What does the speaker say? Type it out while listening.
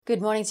Good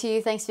morning to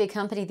you. Thanks for your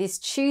company this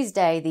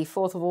Tuesday, the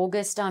 4th of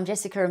August. I'm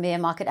Jessica Amir,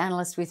 market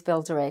analyst with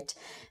Bell Direct.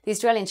 The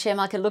Australian share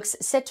market looks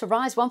set to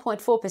rise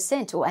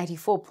 1.4% or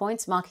 84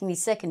 points, marking the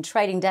second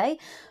trading day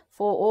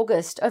for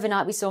August.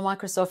 Overnight, we saw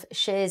Microsoft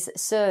shares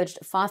surged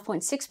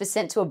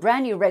 5.6% to a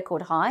brand new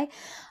record high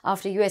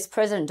after US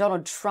President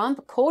Donald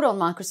Trump called on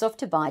Microsoft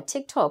to buy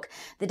TikTok.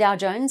 The Dow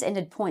Jones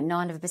ended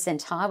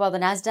 0.9% high, while the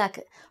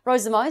Nasdaq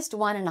rose the most,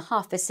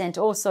 1.5%,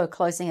 also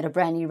closing at a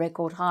brand new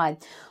record high.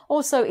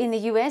 Also in the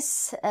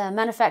US,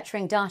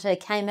 manufacturing data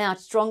came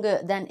out stronger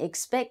than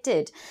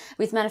expected,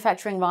 with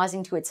manufacturing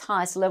rising to its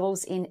highest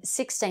levels in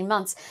 16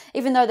 months.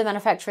 Even though the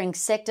manufacturing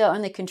sector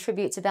only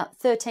contributes about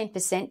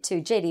 13%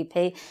 to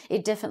GDP,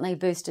 it definitely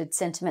boosted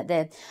sentiment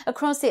there.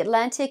 Across the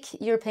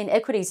Atlantic, European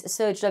equities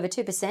surged over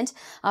 2%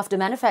 after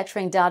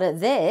manufacturing data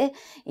there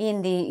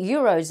in the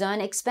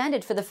Eurozone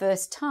expanded for the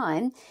first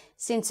time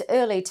since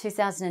early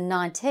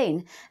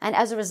 2019, and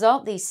as a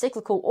result, the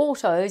cyclical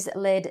autos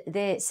led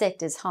their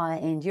sectors higher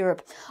in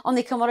Europe. On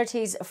the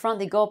commodities front,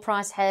 the gold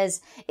price has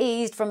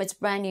eased from its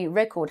brand new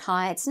record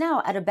high. It's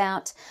now at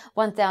about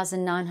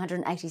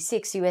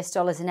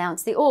 $1,986 an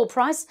ounce. The oil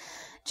price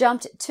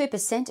jumped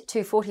 2%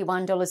 to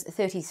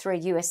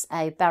 $41.33 US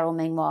a barrel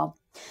meanwhile.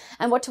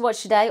 And what to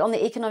watch today on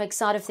the economic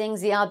side of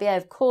things, the RBA,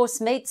 of course,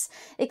 meets,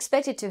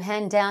 expected to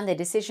hand down their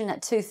decision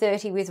at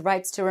 2:30 with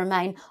rates to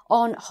remain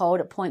on hold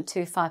at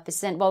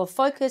 0.25%, while the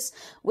focus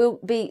will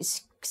be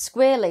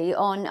squarely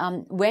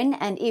on when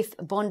and if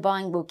bond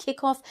buying will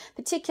kick off,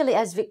 particularly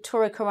as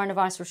Victoria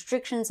coronavirus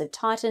restrictions have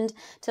tightened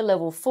to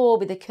level 4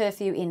 with a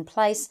curfew in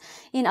place.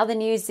 In other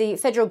news, the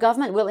federal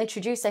government will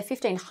introduce a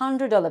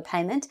 $1,500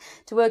 payment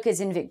to workers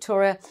in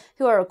Victoria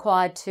who are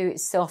required to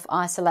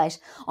self-isolate.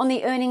 On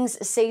the earnings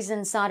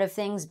season side of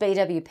things,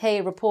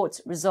 BWP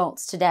reports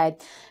results today.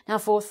 Now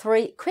for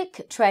three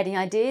quick trading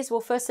ideas.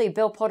 Well, firstly,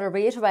 Bell Potter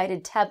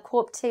reiterated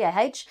Tabcorp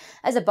TAH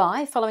as a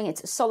buy following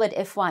its solid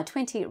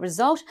FY20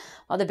 result,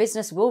 while the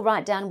business will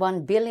write down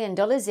 $1 billion in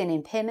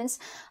impairments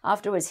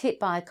after it was hit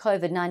by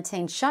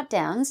COVID-19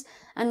 shutdowns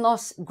and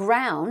lost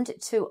ground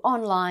to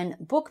online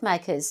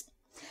bookmakers.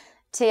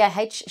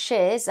 TAH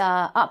shares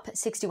are up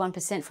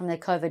 61% from their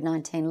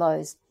COVID-19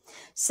 lows.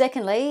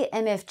 Secondly,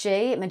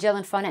 MFG,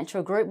 Magellan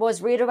Financial Group,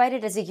 was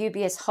reiterated as a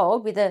UBS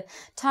hold with a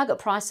target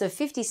price of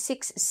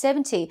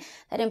 $56.70.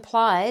 That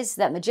implies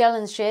that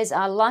Magellan's shares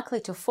are likely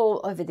to fall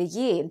over the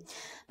year.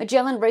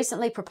 Magellan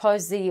recently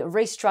proposed the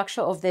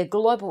restructure of their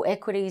global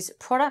equities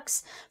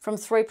products from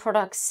 3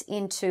 products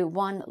into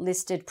 1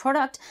 listed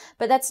product,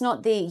 but that's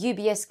not the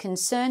UBS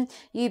concern.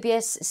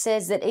 UBS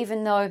says that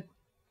even though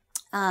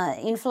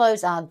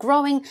inflows are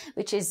growing,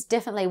 which is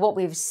definitely what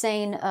we've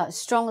seen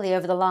strongly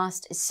over the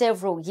last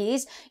several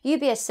years,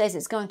 UBS says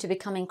it's going to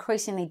become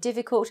increasingly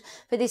difficult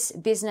for this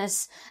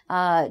business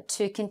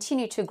to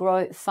continue to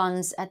grow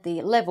funds at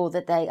the level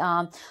that they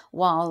are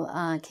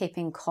while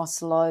keeping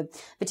costs low,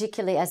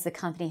 particularly as the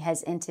company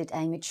has entered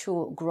a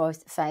mature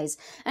growth phase.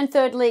 And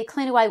thirdly,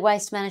 Cleanaway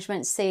Waste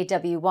Management,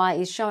 CWY,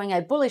 is showing a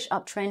bullish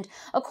uptrend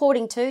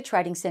according to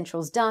Trading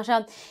Central's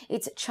data.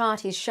 Its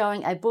chart is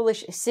showing a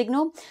bullish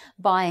signal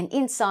by an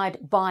inside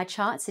buy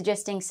chart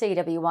suggesting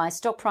CWY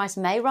stock price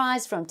may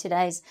rise from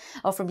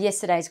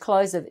yesterday's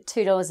close of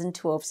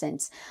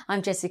 $2.12.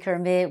 I'm Jessica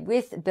Amir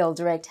with Bell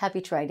Direct.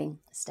 Happy trading.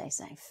 Stay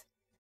safe.